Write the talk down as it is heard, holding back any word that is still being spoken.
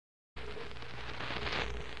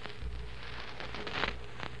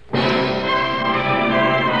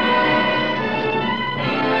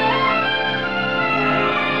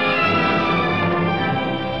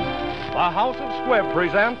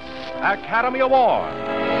presents Academy Award.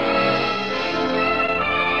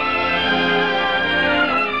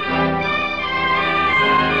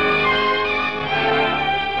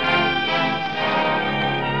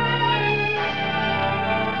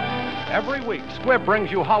 Every week, Squibb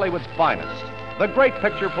brings you Hollywood's finest. The great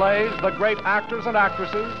picture plays, the great actors and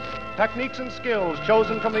actresses, techniques and skills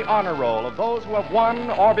chosen from the honor roll of those who have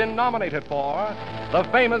won or been nominated for the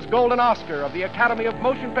famous Golden Oscar of the Academy of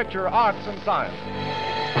Motion Picture Arts and Science.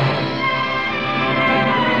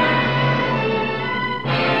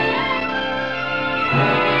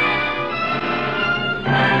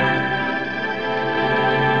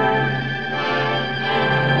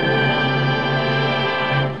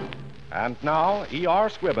 And now, E.R.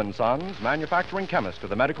 Squibb & Sons, manufacturing chemist to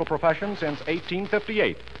the medical profession since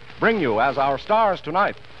 1858, bring you as our stars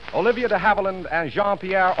tonight, Olivia de Havilland and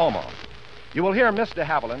Jean-Pierre Aumont. You will hear Miss de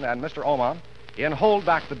Havilland and Mr. Aumont in Hold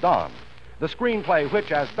Back the Dawn, the screenplay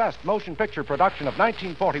which, as best motion picture production of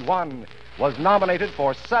 1941, was nominated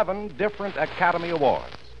for 7 different Academy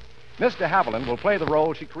Awards. Miss de Havilland will play the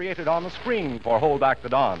role she created on the screen for Hold Back the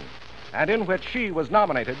Dawn, and in which she was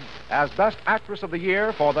nominated as Best Actress of the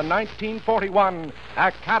Year for the 1941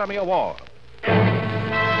 Academy Award.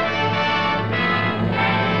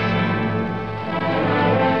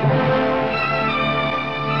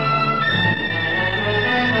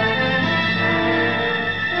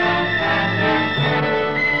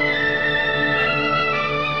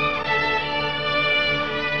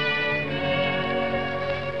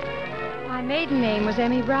 My maiden name was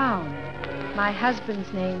Emmy Brown. My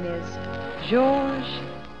husband's name is George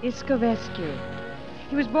Iscovescu.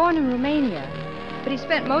 He was born in Romania, but he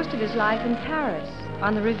spent most of his life in Paris,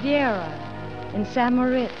 on the Riviera, in St.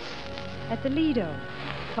 Moritz, at the Lido,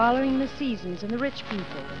 following the seasons and the rich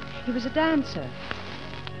people. He was a dancer.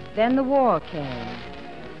 Then the war came.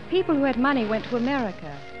 People who had money went to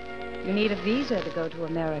America. You need a visa to go to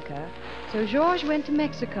America, so George went to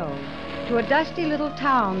Mexico, to a dusty little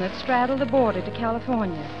town that straddled the border to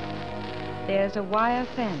California. There's a wire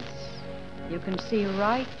fence. You can see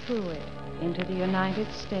right through it into the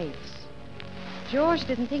United States. George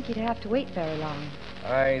didn't think he'd have to wait very long.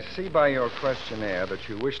 I see by your questionnaire that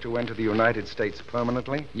you wish to enter the United States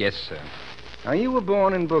permanently. Yes, sir. Now, you were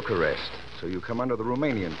born in Bucharest, so you come under the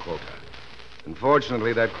Romanian quota.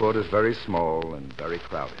 Unfortunately, that quota is very small and very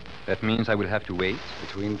crowded. That means I will have to wait?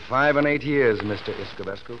 Between 5 and 8 years, Mr.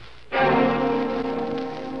 Iscovescu. 5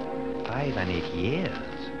 and 8 years?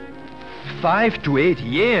 5 to 8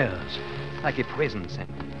 years, like a prison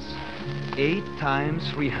sentence. 8 times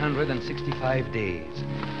 365 days,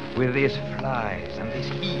 with these flies and this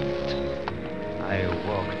heat. I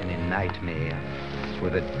walked in a nightmare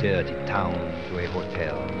through the dirty town to a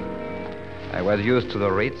hotel. I was used to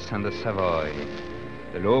the Ritz and the Savoy.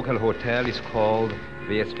 The local hotel is called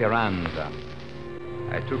the Esperanza.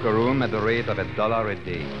 I took a room at the rate of $1 a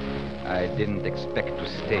day. I didn't expect to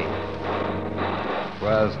stay. It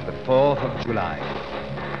was the 4th of July.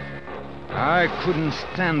 I couldn't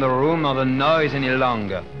stand the room or the noise any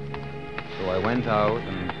longer. So I went out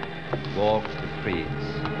and walked the streets.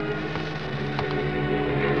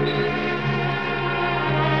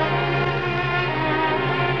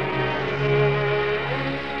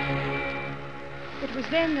 It was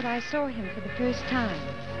then that I saw him for the first time.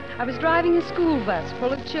 I was driving a school bus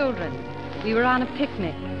full of children. We were on a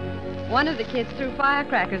picnic. One of the kids threw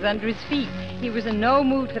firecrackers under his feet. He was in no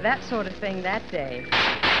mood for that sort of thing that day.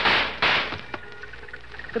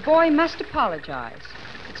 The boy must apologize.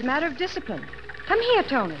 It's a matter of discipline. Come here,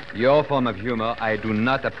 Tony. Your form of humor I do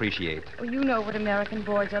not appreciate. Oh, you know what American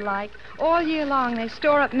boys are like. All year long, they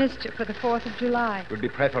store up mischief for the 4th of July. It would be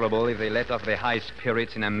preferable if they let off their high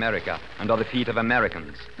spirits in America, under the feet of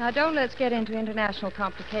Americans. Now, don't let's get into international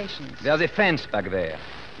complications. There's a fence back there.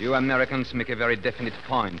 You Americans make a very definite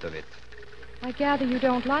point of it. I gather you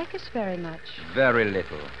don't like us very much. Very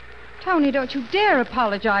little. Tony, don't you dare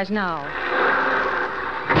apologize now.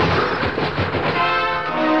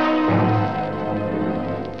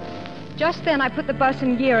 Just then, I put the bus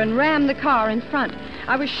in gear and rammed the car in front.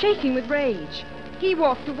 I was shaking with rage. He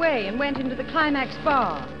walked away and went into the Climax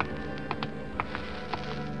bar.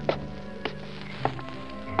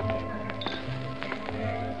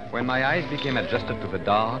 When my eyes became adjusted to the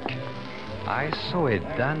dark, I saw a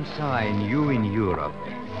dancer I knew in Europe.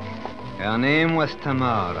 Her name was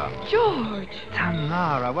Tamara. George!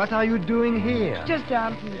 Tamara, what are you doing here? Just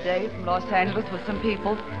down from the day from Los Angeles with some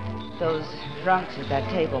people. Those drunks at that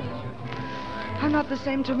table. I'm not the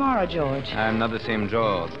same Tamara, George. I'm not the same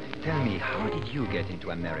George. Tell me, how did you get into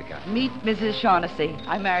America? Meet Mrs. Shaughnessy.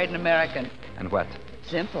 I married an American. And what?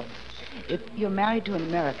 Simple. If you're married to an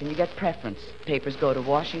American, you get preference. Papers go to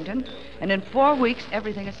Washington, and in 4 weeks,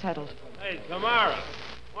 everything is settled. Hey, Tamara.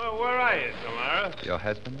 Well, where are you, Tamara? Your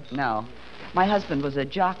husband? No. My husband was a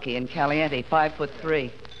jockey in Caliente, 5'3".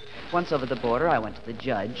 Once over the border, I went to the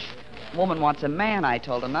judge. Woman wants a man, I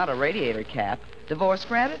told him, not a radiator cap. Divorce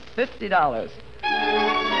granted, $50.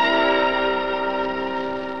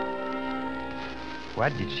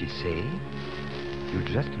 What did she say? You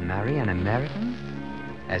just marry an American?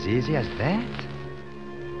 As easy as that?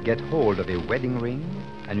 Get hold of a wedding ring,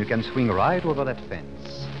 and you can swing right over that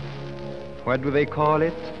fence. What do they call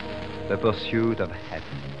it? The pursuit of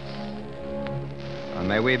happiness. On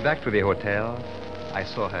my way back to the hotel, I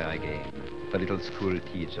saw her again, the little school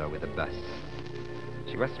teacher with a bus.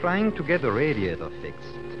 She was trying to get the radiator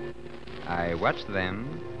fixed. I watched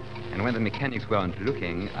them, and when the mechanics weren't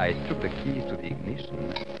looking, I took the keys to the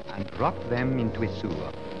ignition and dropped them into a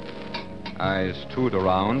sewer. I stood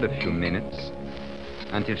around a few minutes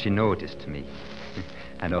until she noticed me,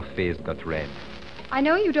 and her face got red. I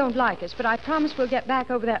know you don't like us, but I promise we'll get back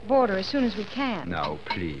over that border as soon as we can. Now,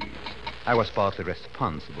 please. I was partly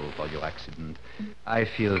responsible for your accident. I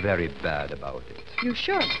feel very bad about it. You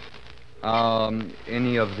should. Are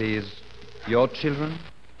any of these your children?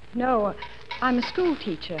 No, I'm a school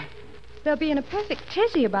teacher. They'll be in a perfect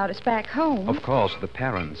tizzy about us back home. Of course, the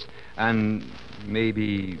parents. And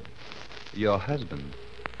maybe your husband.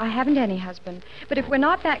 I haven't any husband. But if we're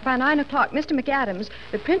not back by 9 o'clock, Mr. McAdams,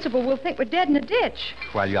 the principal will think we're dead in a ditch.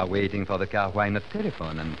 While you are waiting for the car, why not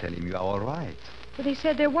telephone and tell him you are all right? Well, they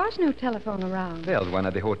said there was no telephone around. There's one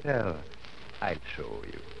at the hotel. I'll show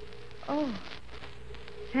you. Oh,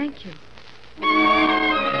 thank you.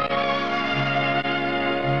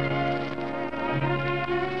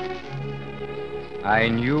 I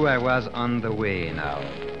knew I was on the way now.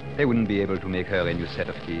 They wouldn't be able to make her a new set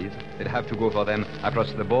of keys. They'd have to go for them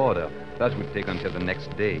across the border. That would take until the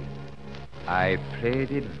next day. I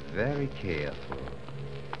played it very careful,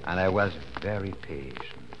 and I was very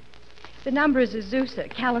patient. The number is Azusa,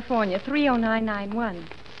 California, 30991.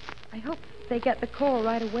 I hope they get the call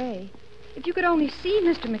right away. If you could only see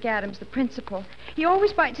Mr. McAdams, the principal. He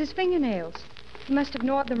always bites his fingernails. He must have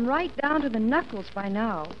gnawed them right down to the knuckles by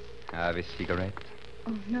now. Have a cigarette?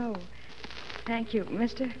 Oh, no. Thank you,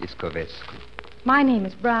 Mr. Iscovescu. My name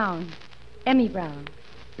is Brown. Emmy Brown.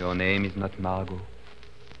 Your name is not Margot?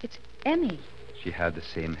 It's Emmy. She had the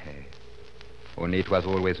same hair. Only it was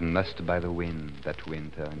always mussed by the wind that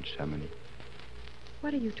winter in Chamonix.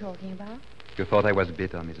 What are you talking about? You thought I was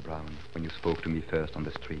bitter, Miss Brown, when you spoke to me first on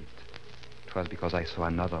the street. It was because I saw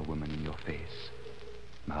another woman in your face.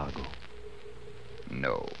 Margot.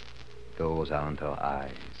 No, those aren't her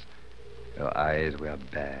eyes. Her eyes were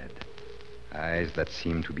bad. Eyes that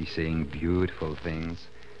seemed to be saying beautiful things,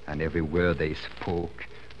 and every word they spoke,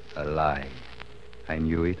 a lie. I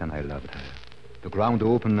knew it, and I loved her. The ground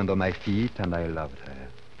opened under my feet, and I loved her.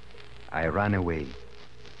 I ran away.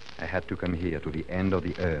 I had to come here to the end of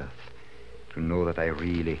the earth to know that I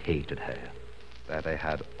really hated her, that I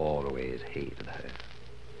had always hated her.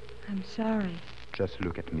 I'm sorry. Just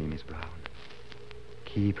look at me, Miss Brown.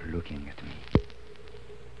 Keep looking at me.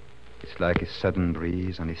 It's like a sudden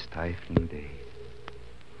breeze on a stifling day.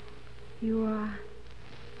 You are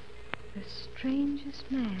the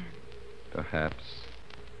strangest man. Perhaps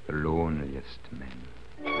the loneliest man.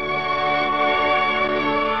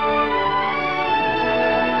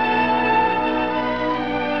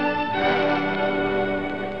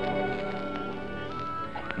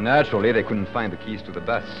 Naturally, they couldn't find the keys to the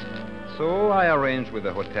bus. So I arranged with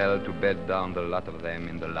the hotel to bed down the lot of them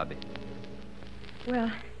in the lobby.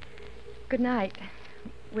 Well, good night.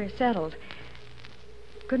 We're settled.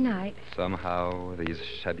 Good night. Somehow, these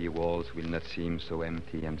shabby walls will not seem so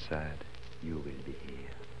empty and sad. You will be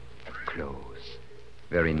here, close,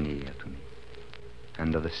 very near to me,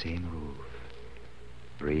 under the same roof,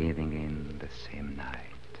 breathing in the same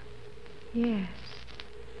night. Yes.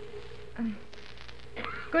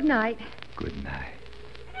 Good night. Good night.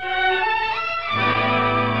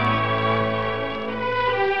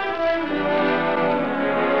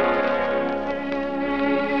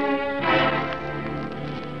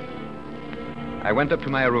 I went up to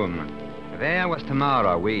my room. There was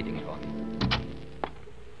Tamara waiting for me.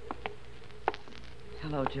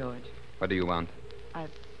 Hello, George. What do you want?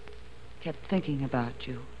 I've kept thinking about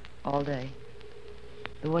you all day.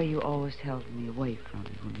 The way you always held me away from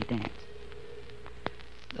you when we danced.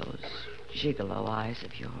 Those gigolo eyes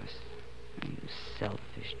of yours. You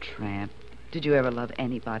selfish tramp. Did you ever love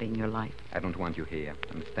anybody in your life? I don't want you here.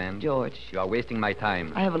 Understand? George. You are wasting my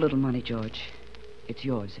time. I have a little money, George. It's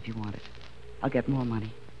yours if you want it. I'll get more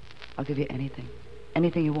money. I'll give you anything.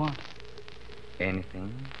 Anything you want.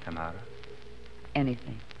 Anything, Tamara?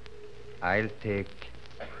 Anything. I'll take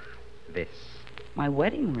this. My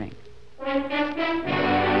wedding ring.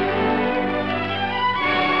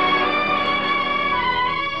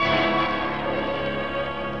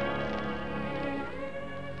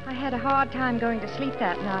 I had a hard time going to sleep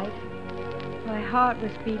that night. My heart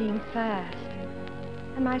was beating fast,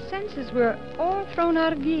 and my senses were all thrown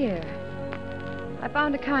out of gear. I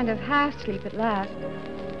found a kind of half-sleep at last.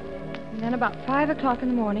 And then about 5 o'clock in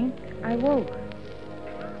the morning, I woke.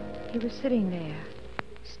 He was sitting there,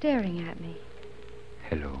 staring at me.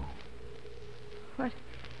 Hello. What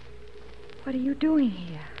are you doing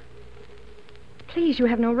here? Please, you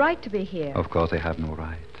have no right to be here. Of course I have no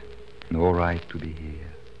right. No right to be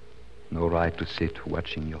here. No right to sit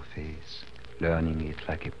watching your face, learning it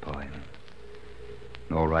like a poem.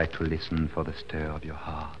 No right to listen for the stir of your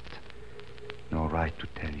heart. No right to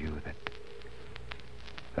tell you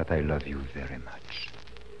that I love you very much.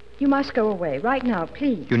 You must go away right now,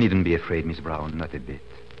 please. You needn't be afraid, Miss Brown, not a bit.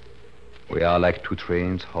 We are like two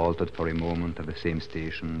trains halted for a moment at the same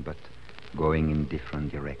station, but going in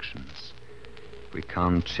different directions. We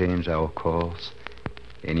can't change our course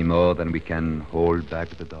any more than we can hold back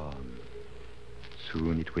the dawn.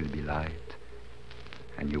 Soon it will be light,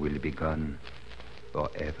 and you will be gone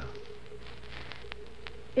forever.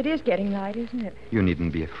 It is getting light, isn't it? You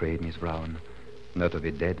needn't be afraid, Miss Brown. Not of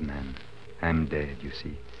a dead man. I'm dead, you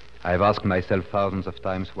see. I've asked myself thousands of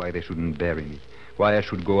times why they shouldn't bury me, why I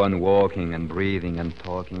should go on walking and breathing and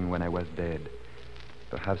talking when I was dead.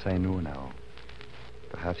 Perhaps I know now.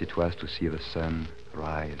 Perhaps it was to see the sun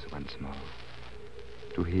rise once more,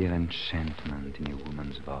 to hear enchantment in a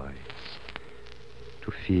woman's voice,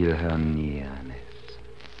 to feel her nearness,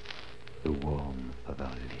 the warmth of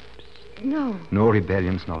her lips. No. No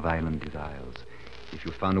rebellions nor violent desires. If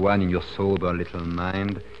you found one in your sober little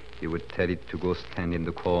mind, you would tell it to go stand in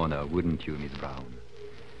the corner, wouldn't you, Miss Brown?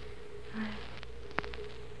 I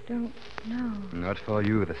don't know. Not for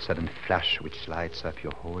you, the sudden flash which lights up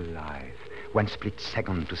your whole life. One split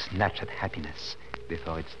second to snatch at happiness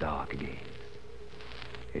before it's dark again.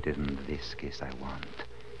 It isn't this kiss I want.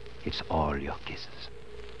 It's all your kisses.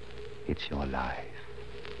 It's your life.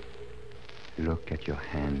 Look at your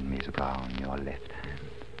hand, Miss Brown, your left hand.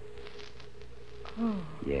 Oh.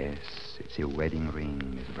 Yes, it's a wedding ring,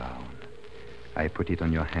 Miss Brown. I put it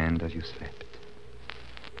on your hand as you slept.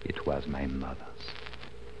 It was my mother's.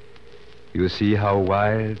 You see how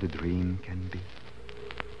wild a dream can be.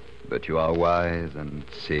 But you are wise and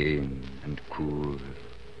sane and cool.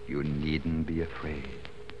 You needn't be afraid,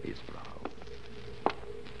 Miss Brown.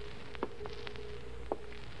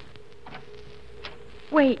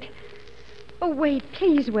 Wait. Oh, wait.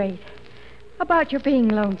 Please wait. About your being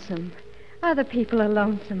lonesome. Other people are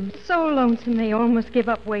lonesome. So lonesome they almost give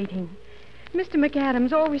up waiting. Mr.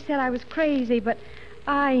 McAdams always said I was crazy, but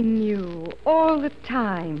I knew all the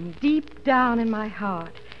time, deep down in my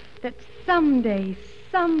heart, that someday,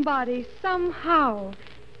 somebody, somehow,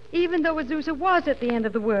 even though Azusa was at the end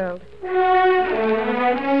of the world.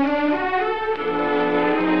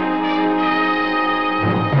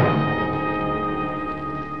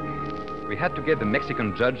 We had to get the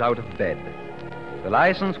Mexican judge out of bed. The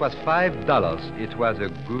license was $5. It was a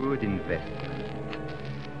good investment.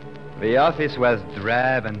 The office was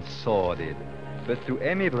drab and sordid, but to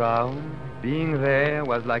Emmy Brown, being there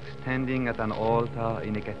was like standing at an altar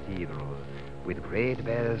in a cathedral with great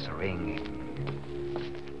bells ringing.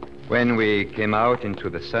 When we came out into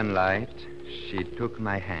the sunlight, she took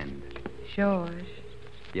my hand. George,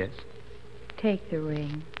 Yes? take the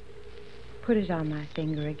ring. Put it on my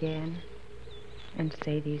finger again. And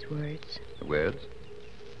say these words. The words?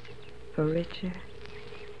 For richer,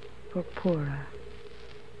 for poorer,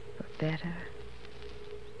 for better,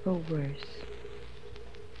 for worse.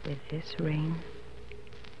 With this ring,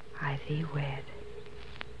 I thee wed.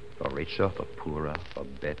 For richer, for poorer, for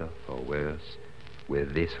better, for worse.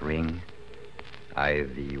 With this ring, I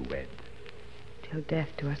thee wed. Till death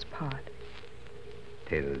do us part.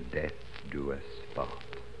 Till death do us part.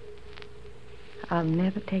 I'll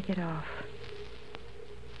never take it off.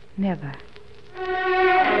 Never.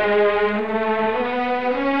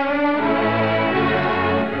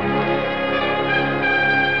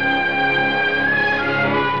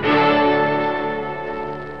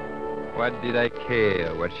 What did I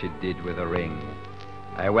care what she did with the ring?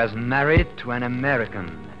 I was married to an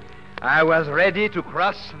American. I was ready to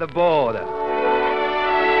cross the border.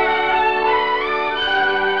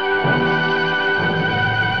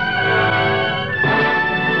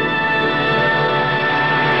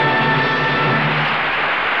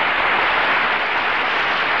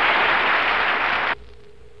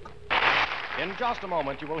 In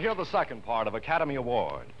you will hear the second part of Academy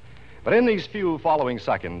Award. But in these few following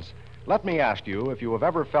seconds, let me ask you if you have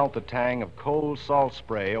ever felt the tang of cold salt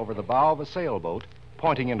spray over the bow of a sailboat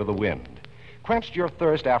pointing into the wind, quenched your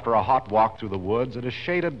thirst after a hot walk through the woods at a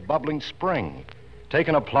shaded, bubbling spring,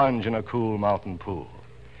 taken a plunge in a cool mountain pool.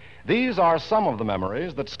 These are some of the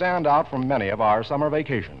memories that stand out from many of our summer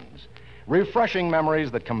vacations. Refreshing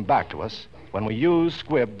memories that come back to us when we use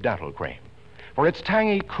Squibb dental cream. For its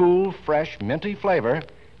tangy, cool, fresh, minty flavor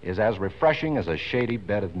is as refreshing as a shady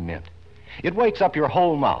bed of mint. It wakes up your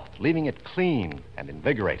whole mouth, leaving it clean and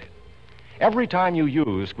invigorated. Every time you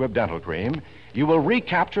use Squibb dental cream, you will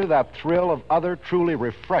recapture that thrill of other truly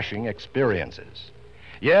refreshing experiences.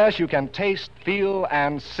 Yes, you can taste, feel,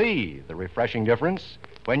 and see the refreshing difference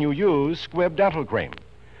when you use Squibb dental cream,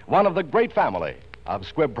 one of the great family of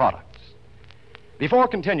Squibb products. Before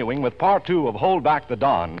continuing with part 2 of Hold Back the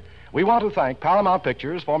Dawn, we want to thank Paramount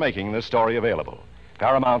Pictures for making this story available.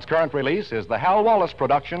 Paramount's current release is the Hal Wallace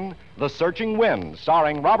production, The Searching Wind,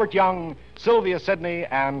 starring Robert Young, Sylvia Sidney,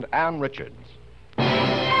 and Ann Richards. And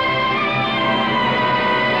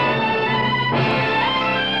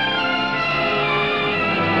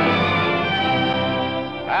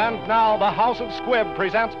now the House of Squibb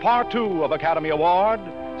presents part 2 of Academy Award,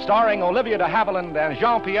 starring Olivia de Havilland and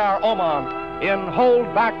Jean-Pierre Aumont in Hold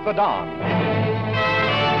Back the Dawn.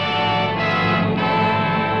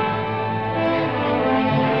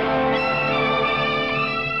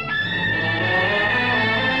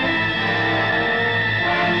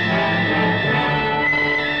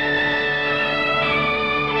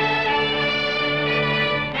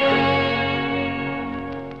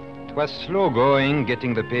 It was slow going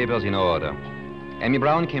getting the papers in order. Amy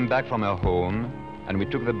Brown came back from her home, and we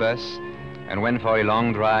took the bus and went for a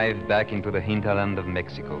long drive back into the hinterland of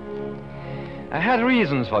Mexico. I had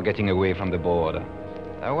reasons for getting away from the border.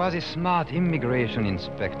 There was a smart immigration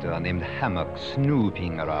inspector named Hammock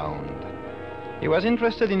snooping around. He was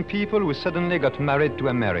interested in people who suddenly got married to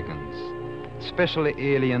Americans, especially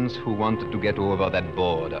aliens who wanted to get over that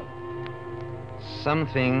border.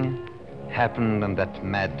 Something happened on that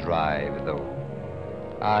mad drive, though.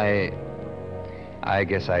 I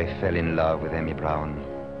guess I fell in love with Amy Brown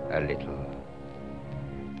a little.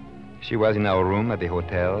 She was in our room at the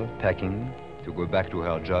hotel, packing to go back to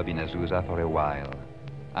her job in Azusa for a while.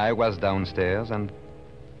 I was downstairs, and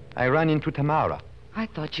I ran into Tamara. I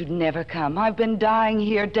thought you'd never come. I've been dying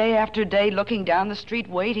here day after day, looking down the street,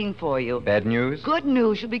 waiting for you. Bad news? Good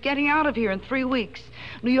news. You'll be getting out of here in 3 weeks.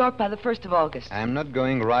 New York by the 1st of August. I'm not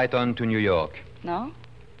going right on to New York. No?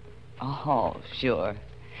 Oh, sure.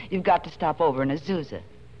 You've got to stop over in Azusa.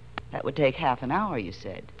 That would take half an hour, you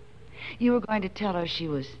said. You were going to tell her she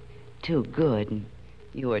was too good and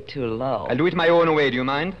you were too low. I'll do it my own way, do you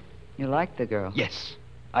mind? You like the girl? Yes.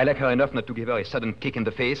 I like her enough not to give her a sudden kick in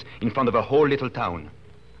the face in front of a whole little town.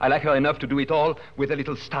 I like her enough to do it all with a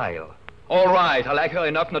little style. All right, I like her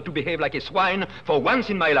enough not to behave like a swine for once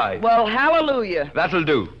in my life. Well, hallelujah. That'll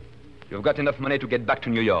do. You've got enough money to get back to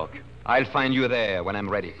New York. I'll find you there when I'm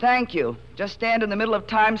ready. Thank you. Just stand in the middle of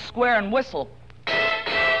Times Square and whistle.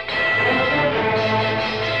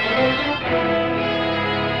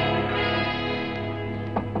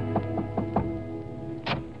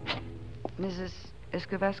 Mrs.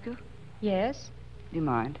 Iscovescu? Yes? Do you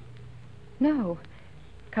mind? No.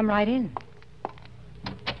 Come right in.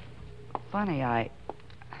 Funny, I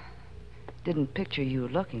didn't picture you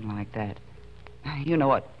looking like that. You know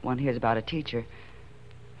what one hears about a teacher.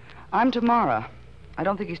 I'm Tamara. I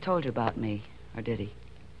don't think he's told you about me, or did he?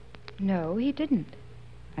 No, he didn't.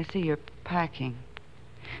 I see you're packing.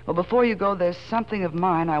 Well, before you go, there's something of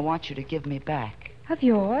mine I want you to give me back. Of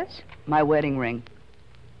yours? My wedding ring.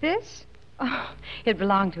 This? Oh, it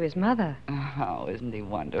belonged to his mother. Oh, isn't he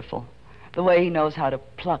wonderful? The way he knows how to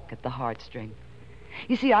pluck at the heartstring.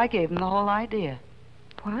 You see, I gave him the whole idea.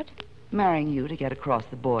 What? Marrying you to get across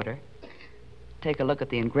the border. Take a look at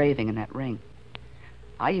the engraving in that ring.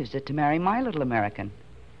 I used it to marry my little American.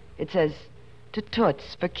 It says, to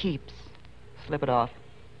Toots for keeps. Slip it off.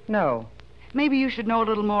 No. Maybe you should know a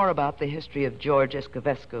little more about the history of George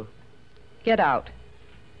Iscovescu. Get out.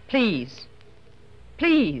 Please.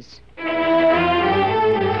 Please.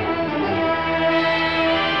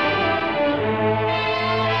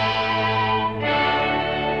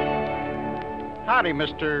 Howdy,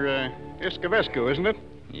 Mr. Iscovescu, isn't it?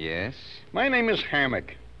 Yes? My name is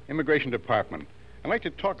Hammock, Immigration Department. I'd like to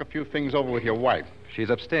talk a few things over with your wife. She's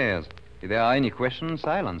upstairs. If there are any questions,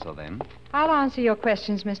 I'll answer them. I'll answer your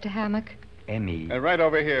questions, Mr. Hammock. Emmy. Right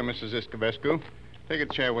over here, Mrs. Iscovescu. Take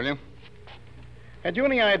a chair, will you? Had you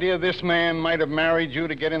any idea this man might have married you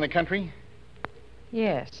to get in the country?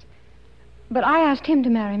 Yes. But I asked him to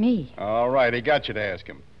marry me. All right, he got you to ask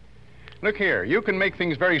him. Look here, you can make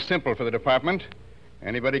things very simple for the department.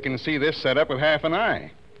 Anybody can see this set up with half an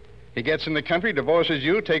eye. He gets in the country, divorces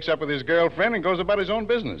you, takes up with his girlfriend, and goes about his own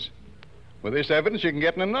business. With this evidence, you can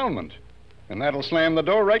get an annulment. And that'll slam the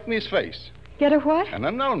door right in his face. Get a what? An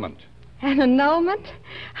annulment. An annulment?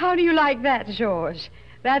 How do you like that, George?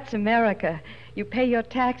 That's America. You pay your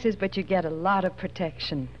taxes, but you get a lot of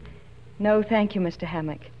protection. No, thank you, Mr.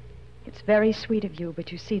 Hammock. It's very sweet of you,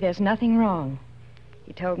 but you see, there's nothing wrong.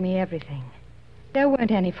 He told me everything. There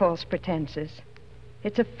weren't any false pretenses.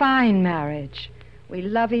 It's a fine marriage. We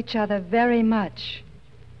love each other very much.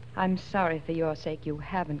 I'm sorry for your sake you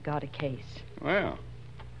haven't got a case. Well,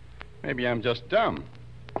 maybe I'm just dumb.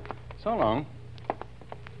 So long.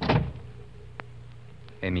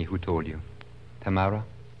 Amy, who told you? Tamara?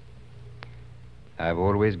 I've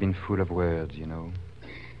always been full of words, you know.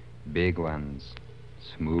 Big ones,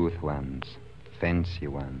 smooth ones, fancy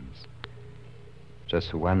ones.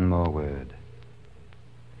 Just one more word.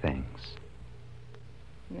 Thanks.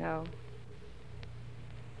 No.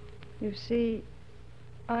 You see,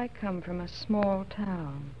 I come from a small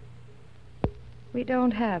town. We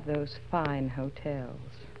don't have those fine hotels.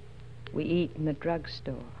 We eat in the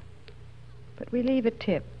drugstore. But we leave a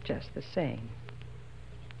tip just the same.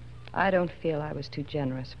 I don't feel I was too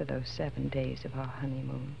generous for those 7 days of our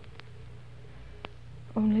honeymoon.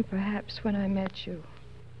 Only perhaps when I met you,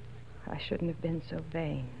 I shouldn't have been so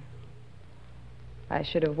vain. I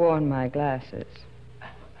should have worn my glasses.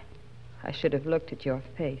 I should have looked at your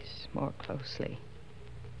face more closely.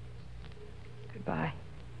 Goodbye.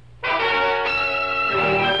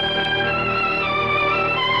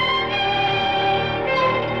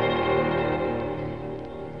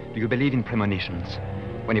 Do you believe in premonitions?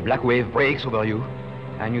 When a black wave breaks over you,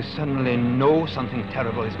 and you suddenly know something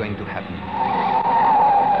terrible is going to happen.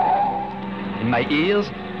 In my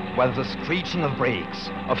ears was the screeching of brakes,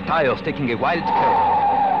 of tires taking a wild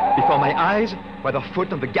curve. Before my eyes were the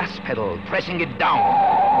foot of the gas pedal pressing it down.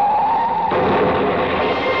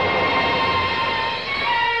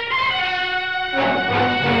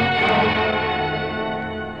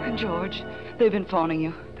 George, they've been phoning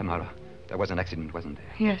you. Tamara, there was an accident, wasn't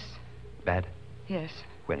there? Yes. Bad? Yes.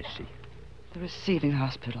 Where is she? The receiving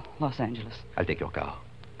hospital, Los Angeles. I'll take your car.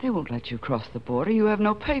 They won't let you cross the border. You have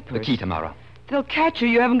no papers. The key, Tamara. They'll catch you.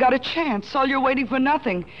 You haven't got a chance. All you're waiting for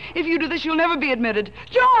nothing. If you do this, you'll never be admitted.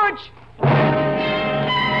 George!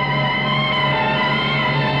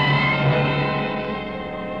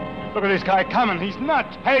 Look at this guy coming. He's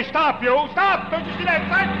nuts. Hey, stop, you. Stop. Don't you see that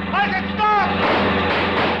sign? I said stop.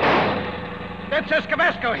 That's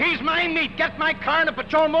Escovesco. He's my meat. Get my car and a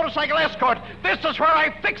patrol motorcycle escort. This is where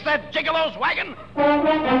I fix that gigolo's wagon.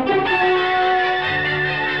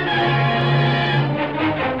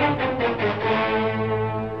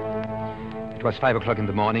 It was 5 o'clock in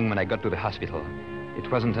the morning when I got to the hospital. It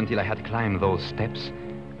wasn't until I had climbed those steps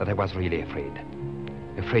that I was really afraid.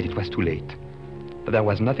 Afraid it was too late. But there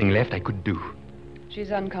was nothing left I could do.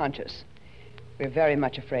 She's unconscious. We're very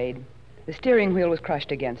much afraid. The steering wheel was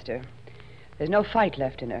crushed against her. There's no fight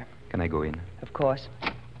left in her. Can I go in? Of course.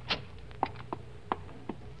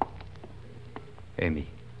 Amy.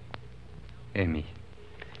 Amy.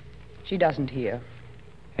 She doesn't hear.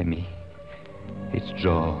 Amy. It's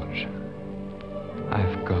George.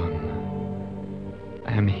 I've gone.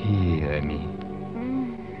 I am here, Amy.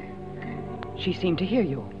 She seemed to hear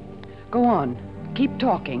you. Go on. Keep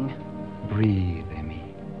talking. Breathe, Amy.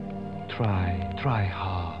 Try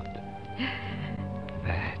hard.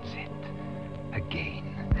 That's it.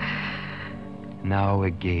 Again. Now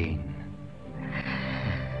again.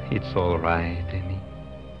 It's all right, Amy.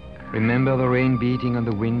 Remember the rain beating on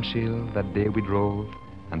the windshield that day we drove,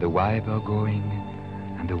 and the wiper going,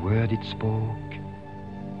 and the word it spoke?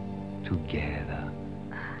 Together.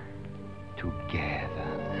 Together.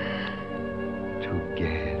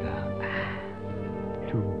 Together.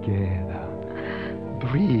 Together.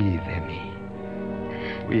 Breathe, Emmy.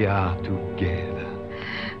 We are together.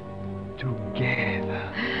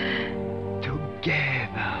 Together.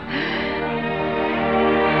 Together.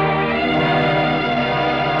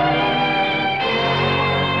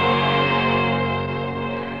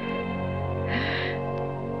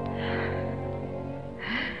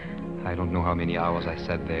 I don't know how many hours I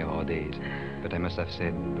sat there or days, but I must have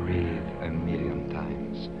said breathe 1,000,000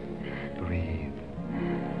 times. Breathe.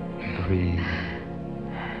 Breathe.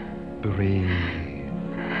 Breathe.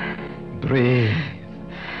 Breathe.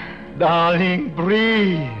 Darling,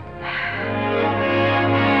 breathe.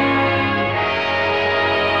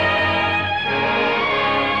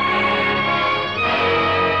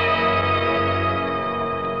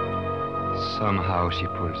 somehow she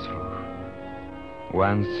pulled through.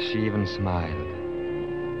 Once she even smiled.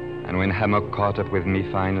 And when Hammock caught up with me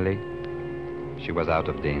finally, she was out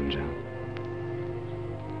of danger.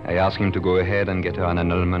 I asked him to go ahead and get her an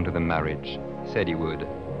annulment to the marriage. He said he would.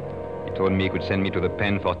 He told me he could send me to the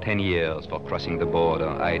pen for 10 years for crossing the border.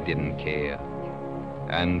 I didn't care.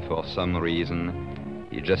 And for some reason,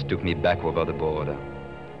 he just took me back over the border.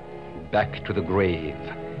 Back to the grave.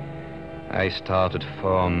 I started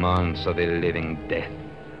 4 months of a living death.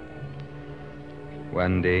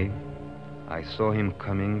 One day, I saw him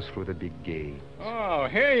coming through the big gate. Oh,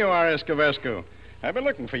 here you are, Escovescu. I've been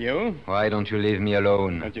looking for you. Why don't you leave me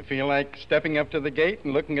alone? Don't you feel like stepping up to the gate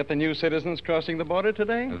and looking at the new citizens crossing the border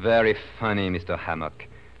today? Very funny, Mr. Hammock.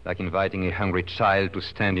 Like inviting a hungry child to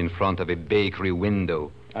stand in front of a bakery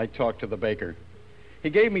window. I talked to the baker. He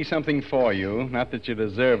gave me something for you, not that you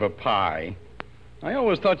deserve a pie. I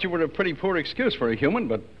always thought you were a pretty poor excuse for a human,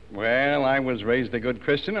 but, well, I was raised a good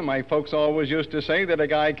Christian, and my folks always used to say that a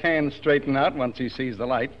guy can straighten out once he sees the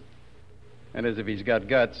light. That is, if he's got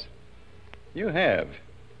guts. You have.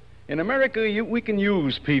 In America, we can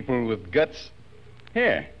use people with guts.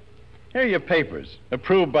 Here are your papers,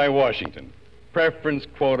 approved by Washington. Preference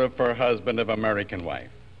quota for husband of American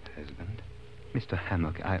wife. Husband? Mr.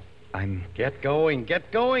 Hammock, I'm... Get going,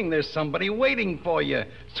 get going. There's somebody waiting for you,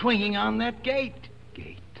 swinging on that gate.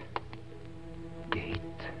 Gate.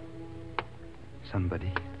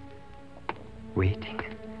 Somebody waiting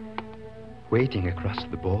across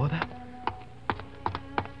the border.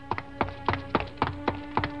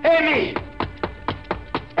 Amy!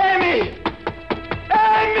 Amy!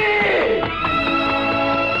 Amy!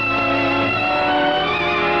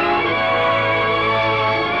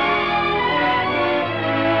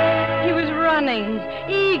 He was running,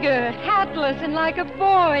 eager, hatless, and like a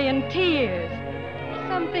boy in tears.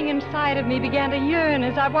 Something inside of me began to yearn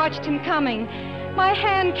as I watched him coming. My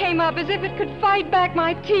hand came up as if it could fight back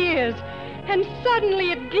my tears. And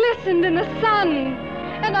suddenly it glistened in the sun.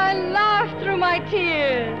 And I laughed through my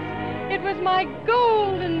tears. It was my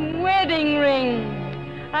golden wedding ring.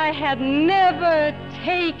 I had never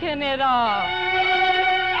taken it off.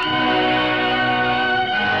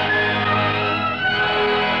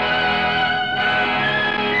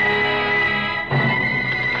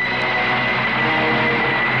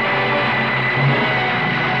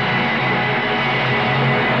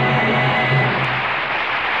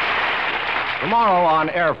 Tomorrow on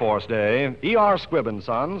Air Force Day, E.R. Squibb &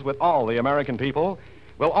 Sons, with all the American people,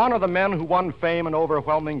 will honor the men who won fame and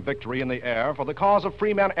overwhelming victory in the air for the cause of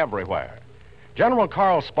free men everywhere. General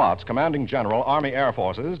Carl Spaatz, Commanding General, Army Air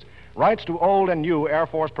Forces, writes to old and new Air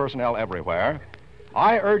Force personnel everywhere,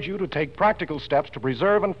 I urge you to take practical steps to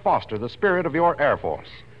preserve and foster the spirit of your Air Force,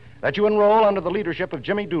 that you enroll under the leadership of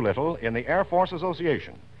Jimmy Doolittle in the Air Force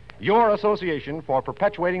Association, your association for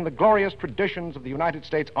perpetuating the glorious traditions of the United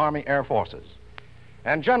States Army Air Forces.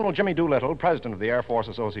 And General Jimmy Doolittle, president of the Air Force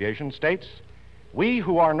Association, states, we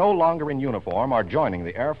who are no longer in uniform are joining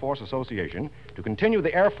the Air Force Association to continue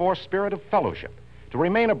the Air Force spirit of fellowship, to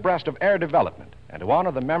remain abreast of air development, and to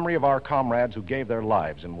honor the memory of our comrades who gave their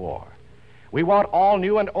lives in war. We want all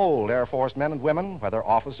new and old Air Force men and women, whether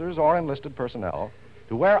officers or enlisted personnel,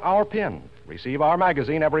 to wear our pin, receive our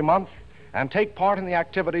magazine every month, and take part in the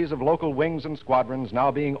activities of local wings and squadrons now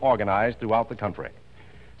being organized throughout the country.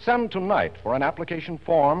 Send tonight for an application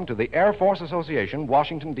form to the Air Force Association,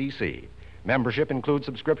 Washington, D.C. Membership includes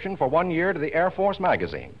subscription for 1 year to the Air Force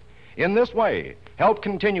magazine. In this way, help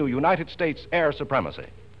continue United States air supremacy.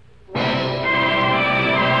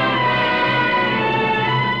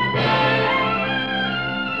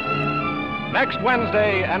 Next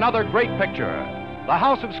Wednesday, another great picture. The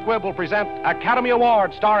House of Squibb will present Academy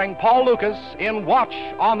Award starring Paul Lucas in Watch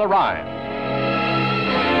on the Rhine.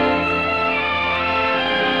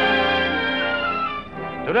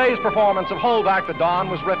 Today's performance of Hold Back the Dawn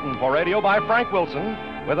was written for radio by Frank Wilson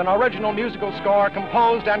with an original musical score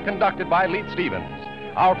composed and conducted by Leith Stevens.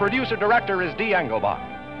 Our producer-director is Dee Engelbach.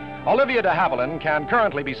 Olivia de Havilland can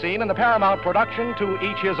currently be seen in the Paramount production To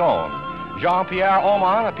Each His Own. Jean-Pierre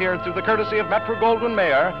Oman appeared through the courtesy of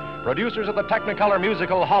Metro-Goldwyn-Mayer, producers of the Technicolor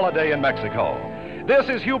musical Holiday in Mexico. This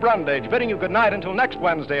is Hugh Brundage bidding you good night until next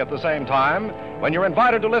Wednesday at the same time, when you're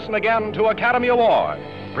invited to listen again to Academy Award,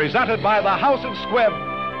 presented by the House of Squibb,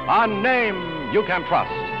 a name you can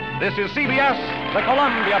trust. This is CBS, the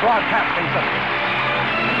Columbia Broadcasting System.